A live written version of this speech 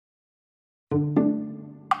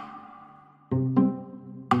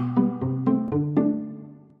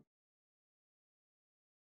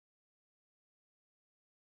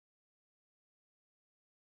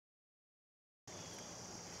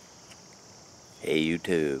Hey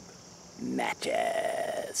YouTube,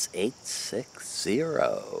 Matches 860.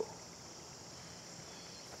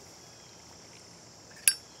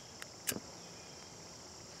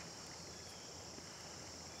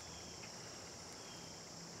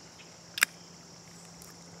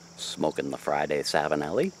 Smoking the Friday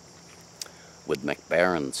Savinelli with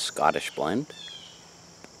McBaron's Scottish Blend.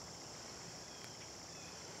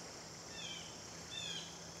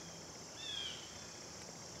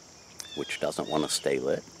 Which doesn't want to stay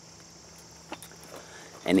lit.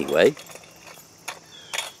 Anyway,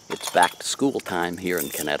 it's back to school time here in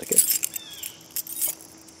Connecticut.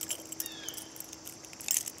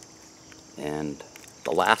 And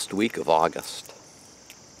the last week of August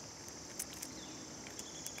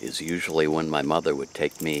is usually when my mother would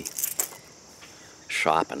take me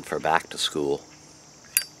shopping for back to school.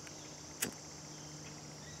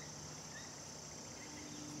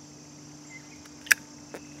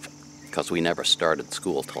 Because we never started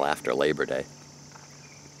school till after Labor Day.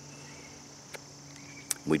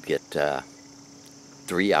 We'd get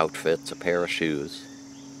 3 outfits, a pair of shoes,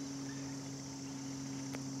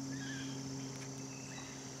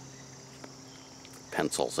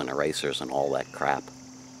 pencils and erasers and all that crap.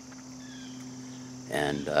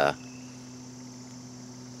 And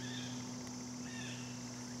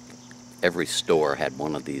every store had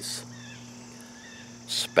one of these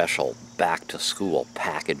special back-to-school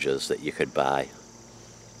packages that you could buy.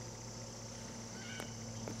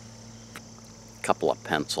 A couple of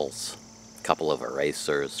pencils, a couple of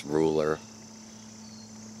erasers, ruler,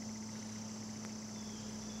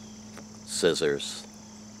 scissors,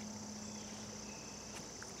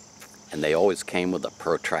 and they always came with a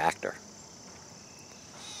protractor.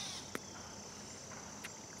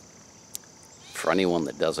 For anyone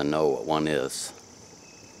that doesn't know what one is,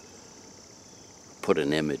 put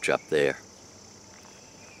an image up there.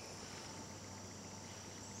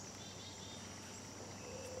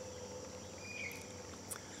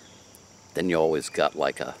 Then you always got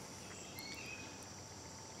like a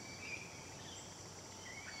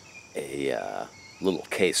little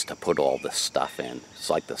case to put all this stuff in.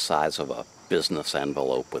 It's like the size of a business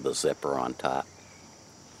envelope with a zipper on top.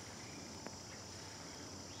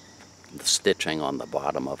 The stitching on the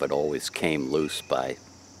bottom of it always came loose by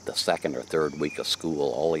the second or third week of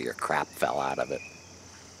school. All of your crap fell out of it.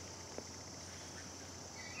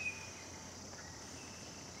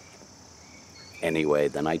 Anyway,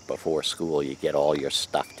 the night before school, you get all your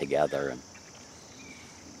stuff together. And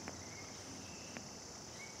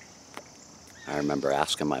I remember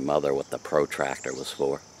asking my mother what the protractor was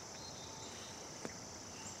for.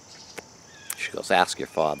 She goes, "Ask your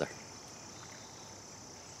father."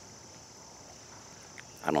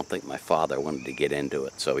 I don't think my father wanted to get into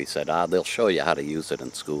it, so he said, they'll show you how to use it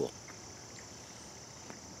in school.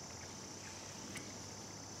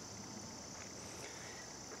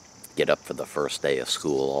 Get up for the first day of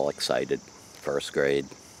school, all excited, first grade.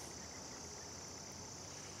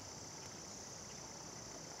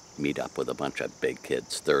 Meet up with a bunch of big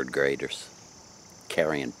kids, third graders,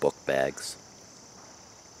 carrying book bags.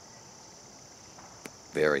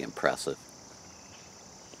 Very impressive.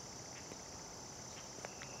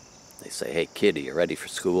 They say, "Hey kid, are you ready for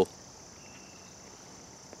school?"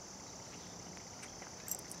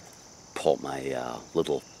 Pull my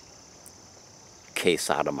little case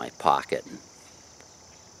out of my pocket and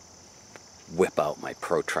whip out my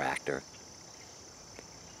protractor.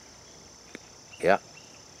 Yeah.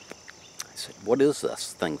 I said, "What is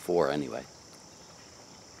this thing for anyway?"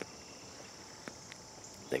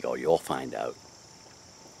 They go, "You'll find out."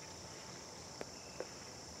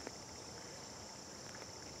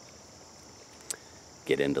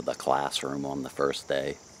 Get into the classroom on the first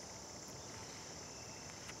day.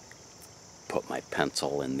 Put my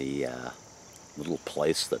pencil in the little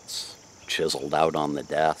place that's chiseled out on the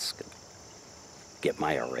desk. Get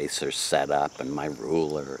my erasers set up and my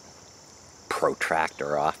ruler,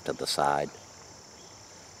 protractor off to the side.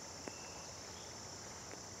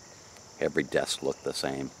 Every desk looked the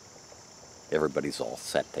same. Everybody's all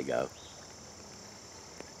set to go.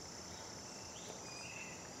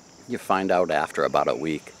 You find out after about a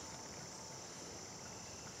week.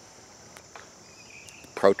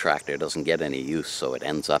 Protractor doesn't get any use, so it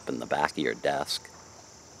ends up in the back of your desk,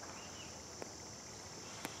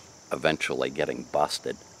 eventually getting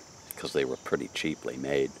busted because they were pretty cheaply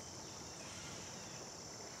made.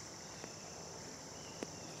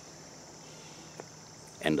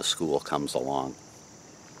 End of school comes along,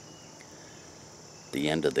 the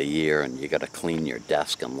end of the year, and you got to clean your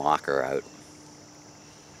desk and locker out.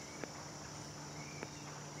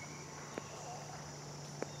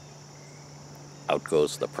 Out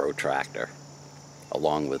goes the protractor.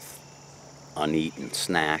 along with uneaten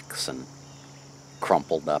snacks and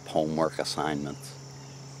crumpled up homework assignments.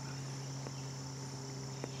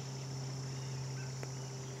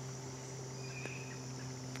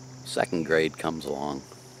 Second grade comes along.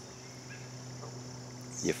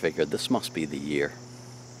 You figure this must be the year.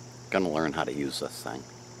 Gonna learn how to use this thing.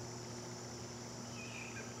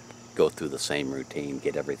 Go through the same routine,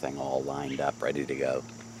 get everything all lined up, ready to go.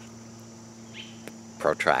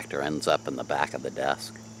 Protractor ends up in the back of the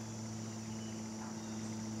desk.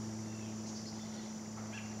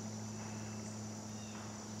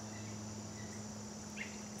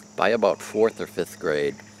 By about 4th or 5th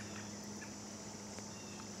grade,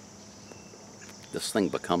 this thing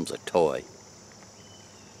becomes a toy.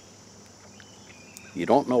 You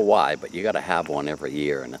don't know why, but you gotta have one every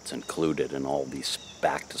year, and it's included in all these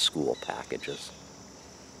back-to-school packages.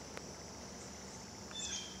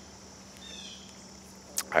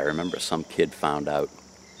 I remember some kid found out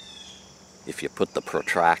if you put the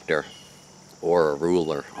protractor or a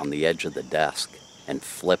ruler on the edge of the desk and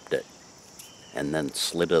flipped it and then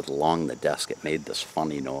slid it along the desk, it made this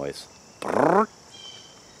funny noise.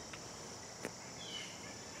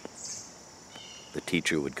 The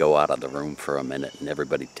teacher would go out of the room for a minute and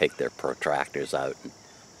everybody'd take their protractors out, and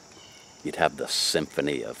you'd have this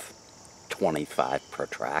symphony of 25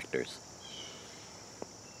 protractors.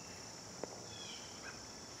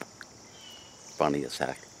 Funny as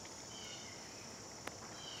heck.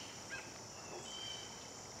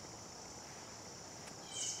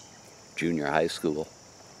 Junior high school.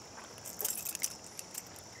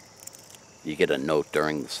 You get a note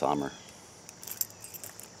during the summer.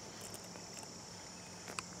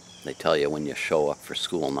 They tell you when you show up for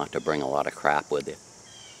school not to bring a lot of crap with you.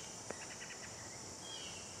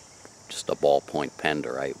 Just a ballpoint pen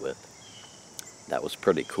to write with. That was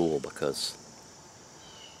pretty cool because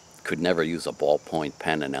could never use a ballpoint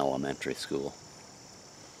pen in elementary school.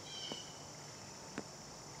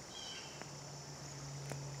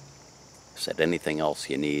 Said anything else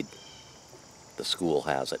you need, the school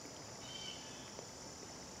has it.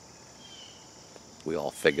 We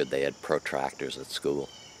all figured they had protractors at school.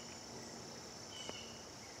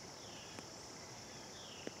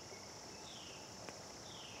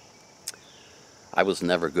 I was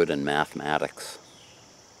never good in mathematics,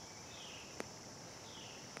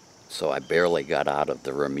 so I barely got out of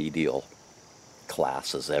the remedial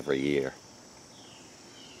classes every year.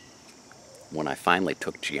 When I finally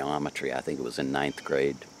took geometry, I think it was in 9th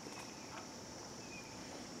grade,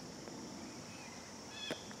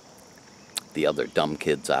 the other dumb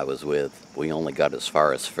kids I was with, we only got as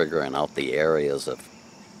far as figuring out the areas of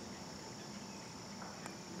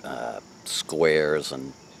squares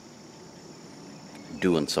and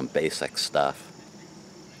doing some basic stuff.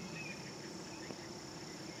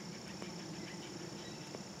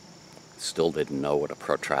 Still didn't know what a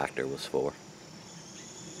protractor was for.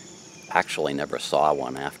 Actually never saw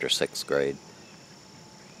one after 6th grade.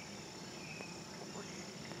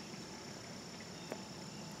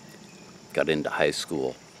 Got into high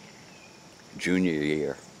school, junior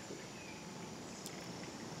year,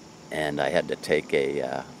 and I had to take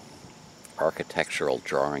a architectural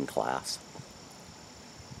drawing class.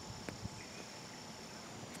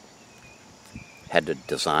 Had to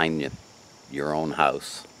design your own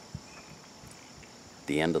house. At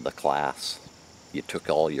the end of the class, you took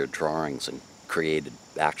all your drawings and created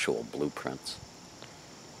actual blueprints.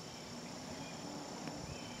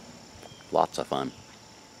 Lots of fun.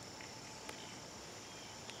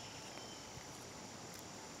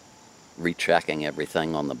 Rechecking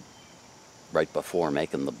everything on the right before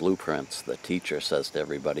making the blueprints, the teacher says to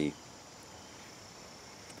everybody,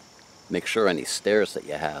 make sure any stairs that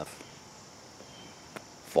you have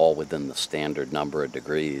fall within the standard number of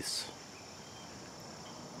degrees.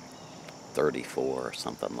 34 or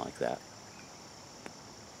something like that.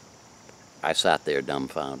 I sat there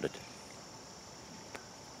dumbfounded.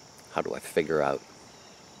 How do I figure out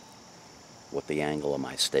what the angle of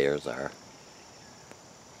my stairs are?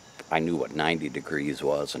 I knew what 90 degrees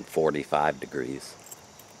was and 45 degrees.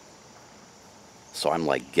 So I'm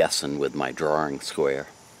like guessing with my drawing square.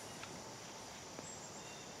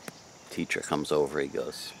 Teacher comes over, he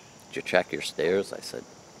goes, did you check your stairs? I said,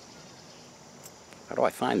 how do I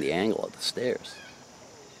find the angle of the stairs?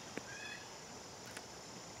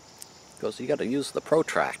 He goes, you got to use the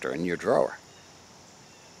protractor in your drawer.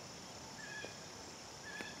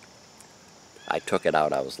 I took it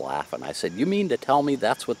out, I was laughing. I said, you mean to tell me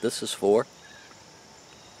that's what this is for?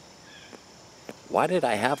 Why did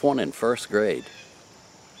I have one in 1st grade?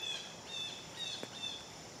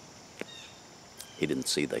 He didn't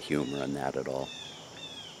see the humor in that at all.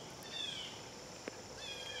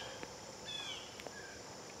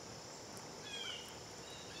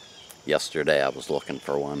 Yesterday I was looking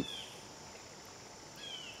for one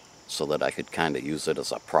so that I could kind of use it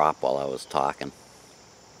as a prop while I was talking.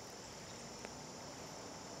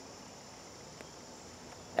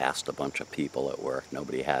 Asked a bunch of people at work,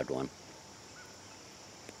 nobody had one.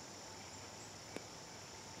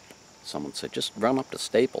 Someone said, just run up to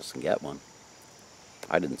Staples and get one.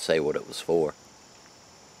 I didn't say what it was for.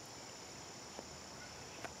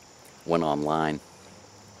 Went online.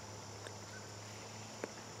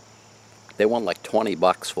 They want like 20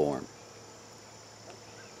 bucks for them.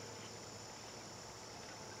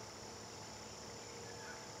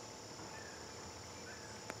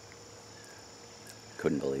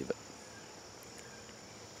 Couldn't believe it.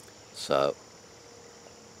 So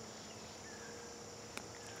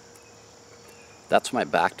that's my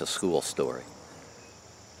back to school story.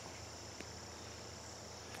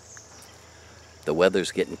 The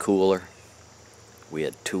weather's getting cooler. We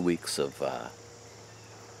had 2 weeks of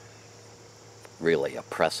really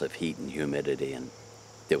oppressive heat and humidity, and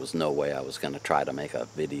there was no way I was going to try to make a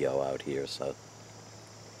video out here, so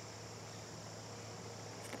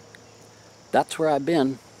that's where I've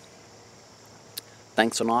been.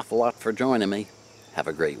 Thanks an awful lot for joining me. Have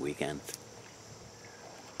a great weekend.